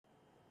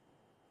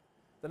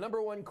The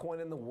 #1 coin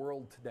in the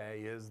world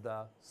today is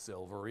the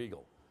Silver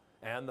Eagle.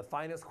 And the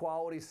finest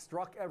quality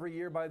struck every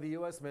year by the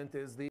U.S. Mint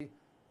is the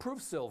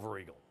Proof Silver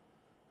Eagle.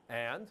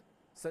 And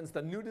since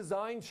the new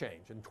design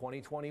change in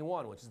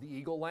 2021, which is the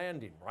Eagle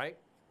Landing, right?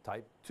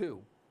 Type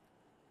 2,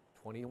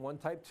 21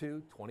 Type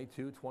 2,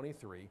 22,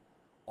 23,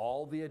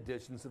 all the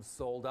editions have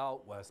sold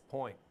out West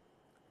Point.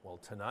 Well,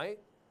 tonight,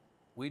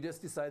 we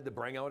just decided to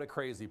bring out a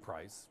crazy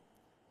price.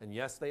 And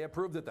yes, they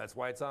approved it. That's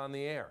why it's on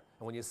the air.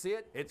 And when you see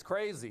it, it's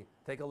crazy.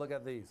 Take a look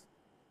at these.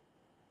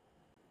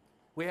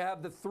 We have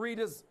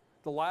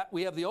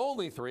we have the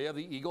only three of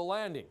the Eagle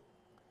Landing.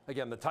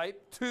 Again, the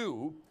Type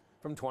 2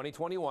 from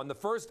 2021, the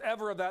first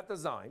ever of that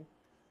design.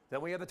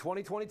 Then we have the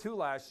 2022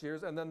 last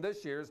year's, and then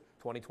this year's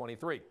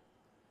 2023.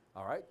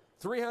 All right,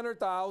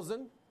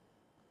 300,000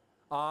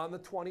 on the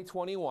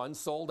 2021,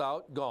 sold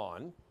out,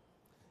 gone.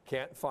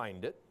 Can't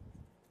find it.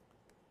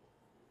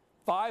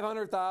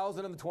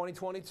 500,000 in the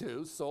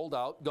 2022, sold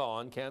out,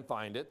 gone, can't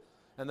find it.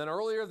 And then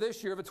earlier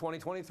this year, the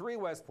 2023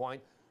 West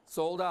Point,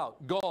 sold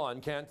out,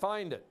 gone, can't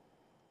find it.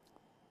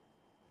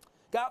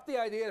 Got the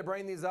idea to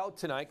bring these out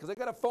tonight because I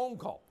got a phone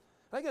call.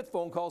 I get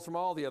phone calls from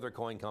all the other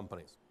coin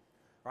companies,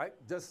 right?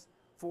 Just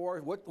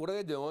for what are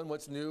they doing,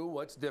 what's new,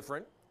 what's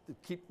different,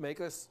 to make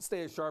us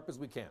stay as sharp as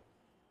we can.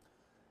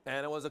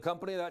 And it was a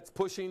company that's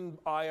pushing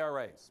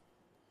IRAs.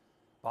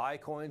 Buy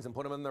coins and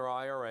put them in their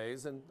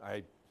IRAs, and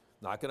I'm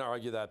not going to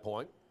argue that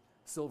point.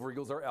 Silver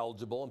Eagles are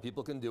eligible and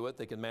people can do it.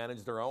 They can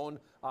manage their own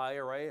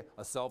IRA,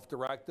 a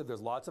self-directed. There's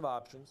lots of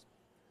options.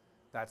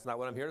 That's not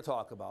what I'm here to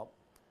talk about.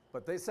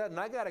 But they said, and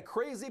I got a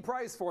crazy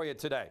price for you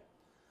today.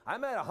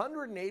 I'm at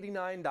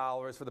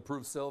 $189 for the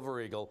Proof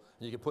Silver Eagle,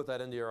 and you can put that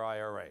into your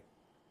IRA.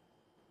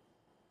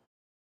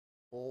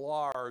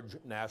 Large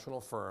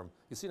national firm.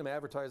 You see them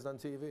advertised on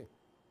TV.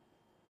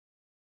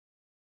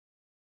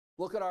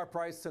 Look at our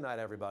price tonight,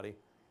 everybody.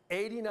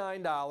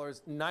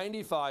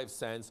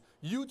 $89.95.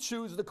 You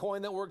choose the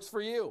coin that works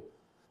for you.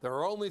 There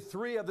are only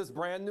 3 of this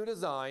brand new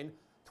design,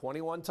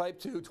 21 Type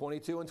 2,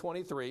 22, and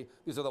 23.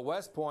 These are the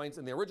West Points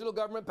in the original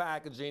government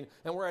packaging,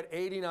 and we're at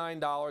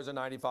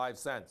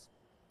 $89.95.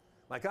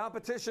 My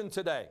competition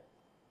today,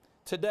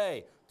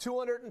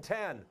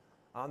 210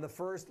 on the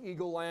first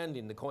Eagle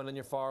Landing, the coin on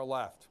your far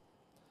left.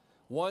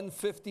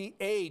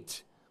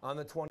 158 on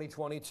the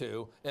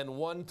 2022, and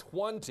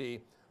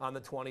 120 on the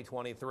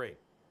 2023.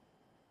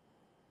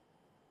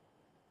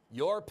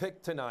 Your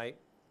pick tonight,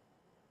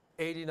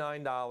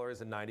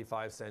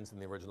 $89.95 in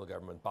the original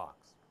government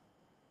box.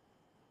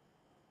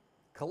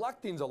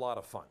 Collecting's a lot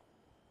of fun.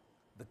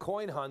 The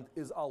coin hunt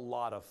is a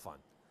lot of fun.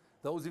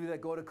 Those of you that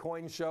go to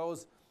coin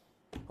shows,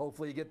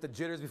 hopefully you get the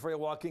jitters before you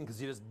walk in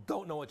because you just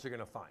don't know what you're going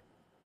to find.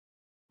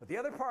 But the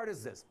other part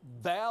is this: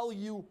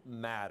 value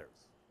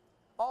matters.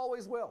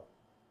 Always will.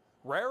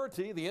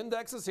 Rarity, the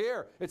index is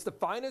here. It's the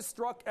finest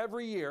struck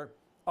every year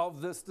of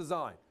this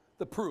design.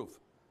 The Proof.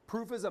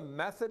 Proof is a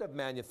method of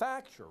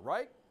manufacture,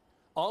 right?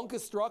 Unk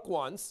is struck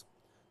once.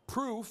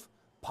 Proof,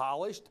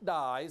 polished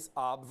dies,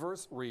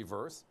 obverse,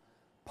 reverse.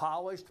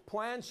 Polished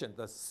planchette,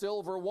 the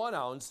silver 1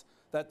 ounce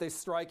that they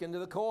strike into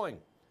the coin.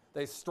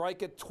 They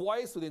strike it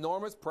twice with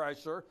enormous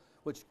pressure,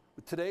 which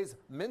with today's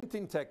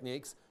minting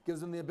techniques gives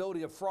them the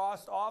ability to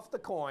frost off the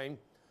coin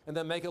and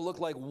then make it look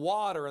like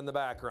water in the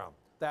background.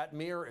 That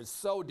mirror is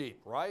so deep,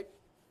 right?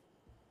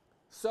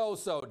 So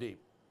deep.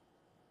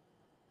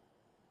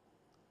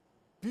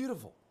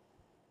 Beautiful.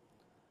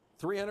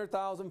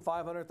 300,000,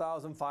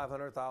 500,000,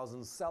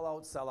 500,000, sell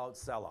out, sell out,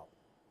 sell out.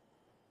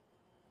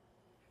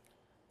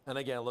 And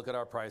again, look at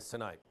our price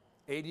tonight.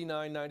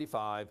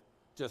 $89.95,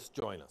 just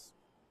join us.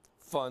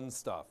 Fun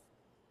stuff.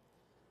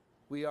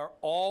 We are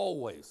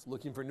always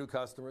looking for new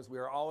customers. We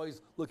are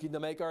always looking to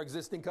make our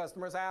existing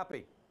customers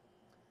happy.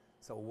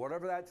 So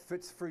whatever that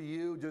fits for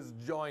you, just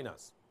join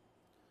us.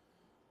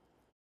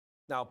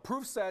 Now,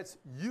 Proof sets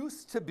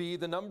used to be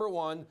the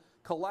 #1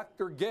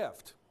 collector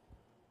gift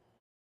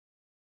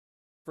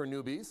for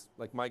newbies,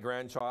 like my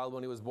grandchild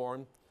when he was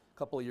born a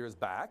couple of years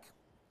back.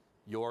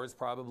 Yours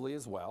probably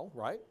as well,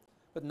 right?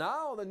 But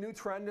now the new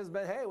trend has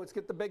been, hey, let's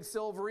get the big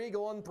Silver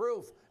Eagle on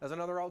Proof as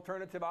another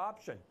alternative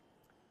option.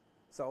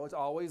 So it's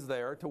always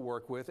there to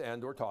work with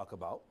and or talk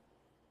about.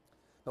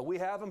 But we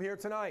have them here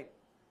tonight.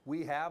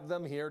 We have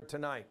them here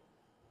tonight.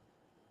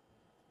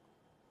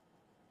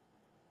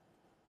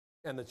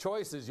 And the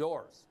choice is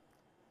yours.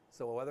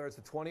 So whether it's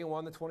the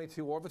 21, the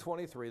 22, or the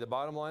 23, the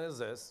bottom line is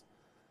this: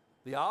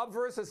 the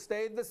obverse has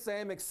stayed the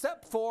same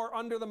except for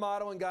under the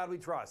motto "In God We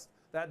Trust."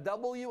 That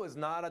W is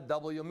not a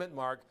W mint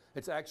mark.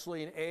 It's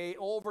actually an A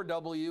over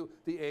W,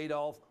 the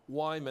Adolf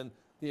Wyman,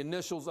 the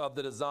initials of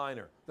the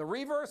designer. The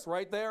reverse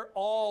right there,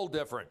 all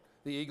different.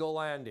 The Eagle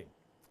Landing.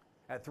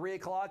 At 3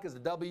 o'clock is the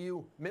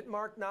W mint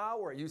mark now,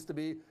 where it used to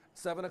be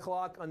 7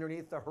 o'clock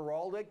underneath the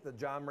heraldic, the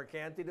John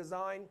Mercanti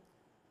design.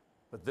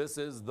 But this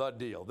is the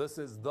deal. This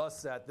is the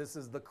set. This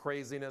is the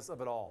craziness of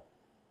it all.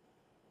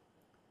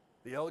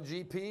 The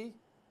OGP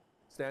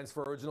stands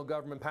for Original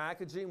Government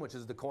Packaging, which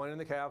is the coin in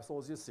the capsule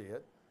as you see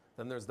it.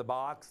 Then there's the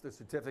box, the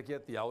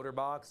certificate, the outer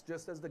box,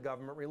 just as the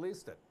government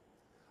released it.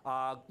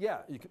 Yeah,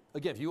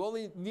 again, if you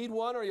only need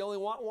one or you only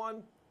want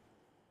one,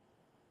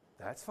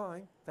 that's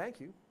fine. Thank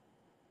you.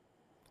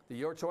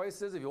 Your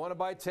choice is if you want to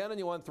buy 10 and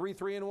you want 3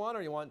 3 and 1,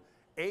 or you want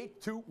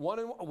 8 2 1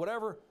 and 1,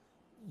 whatever,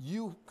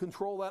 you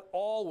control that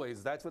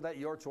always. That's what that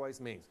your choice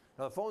means.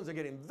 Now, the phones are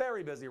getting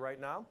very busy right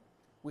now.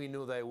 We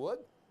knew they would.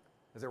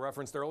 As I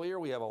referenced earlier,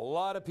 we have a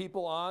lot of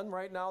people on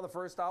right now the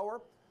first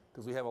hour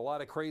because we have a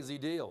lot of crazy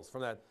deals,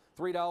 from that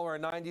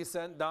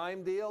 $3.90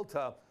 dime deal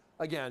to,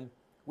 again,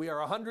 we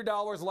are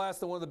 $100 less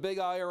than one of the big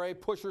IRA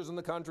pushers in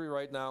the country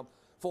right now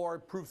for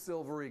Proof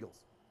Silver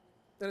Eagles.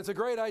 And it's a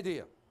great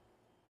idea.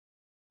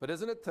 But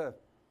isn't it to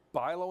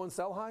buy low and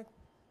sell high?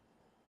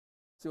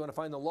 So you want to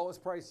find the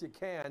lowest price you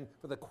can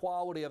for the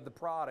quality of the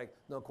product,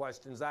 no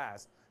questions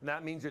asked. And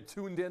that means you're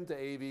tuned in to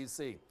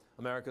AVC,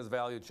 America's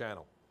Value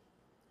Channel.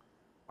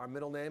 Our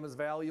middle name is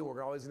Value.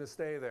 We're always going to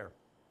stay there.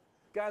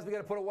 Guys, we got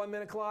to put a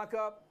 1-minute clock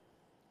up.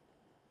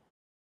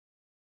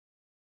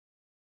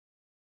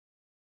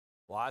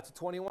 Lots of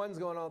 21s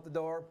going out the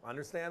door.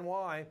 Understand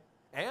why.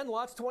 And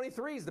lots of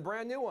 23s, the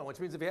brand new one, which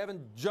means if you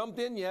haven't jumped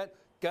in yet,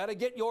 got to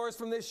get yours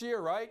from this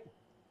year, right?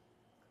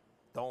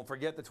 Don't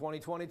forget the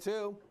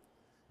 2022.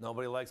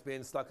 Nobody likes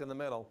being stuck in the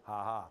middle.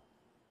 Ha ha.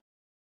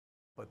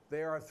 But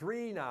there are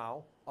 3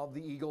 now of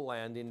the Eagle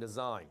landing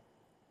design.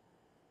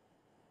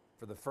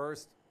 For the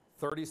first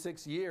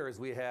 36 years,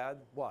 we had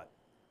what?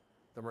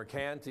 The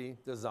Mercanti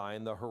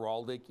design, the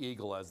heraldic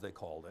eagle, as they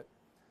called it.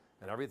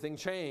 And everything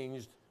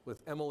changed with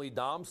Emily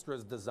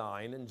Domstra's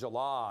design in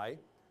July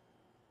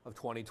of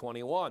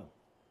 2021.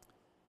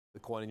 The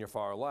coin in your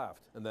far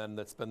left. And then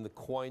that's been the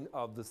coin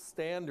of the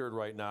standard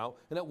right now,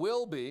 and it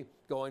will be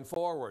going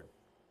forward.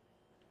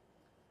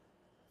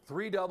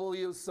 3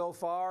 Ws so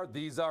far.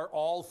 These are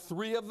all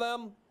 3 of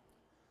them.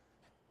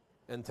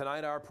 And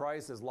tonight our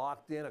price is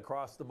locked in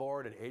across the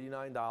board at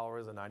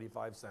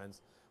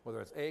 $89.95,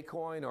 whether it's a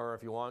coin or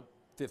if you want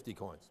 50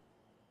 coins.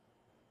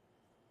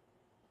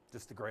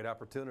 Just a great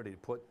opportunity to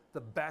put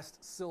the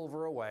best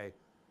silver away,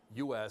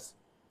 U.S.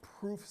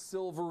 Proof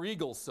Silver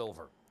Eagle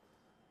silver.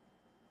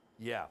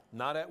 Yeah,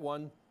 not at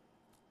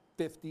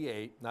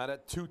 158, not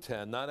at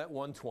 210, not at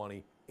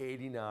 120,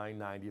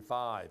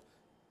 $89.95.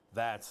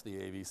 That's the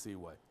AVC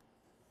way.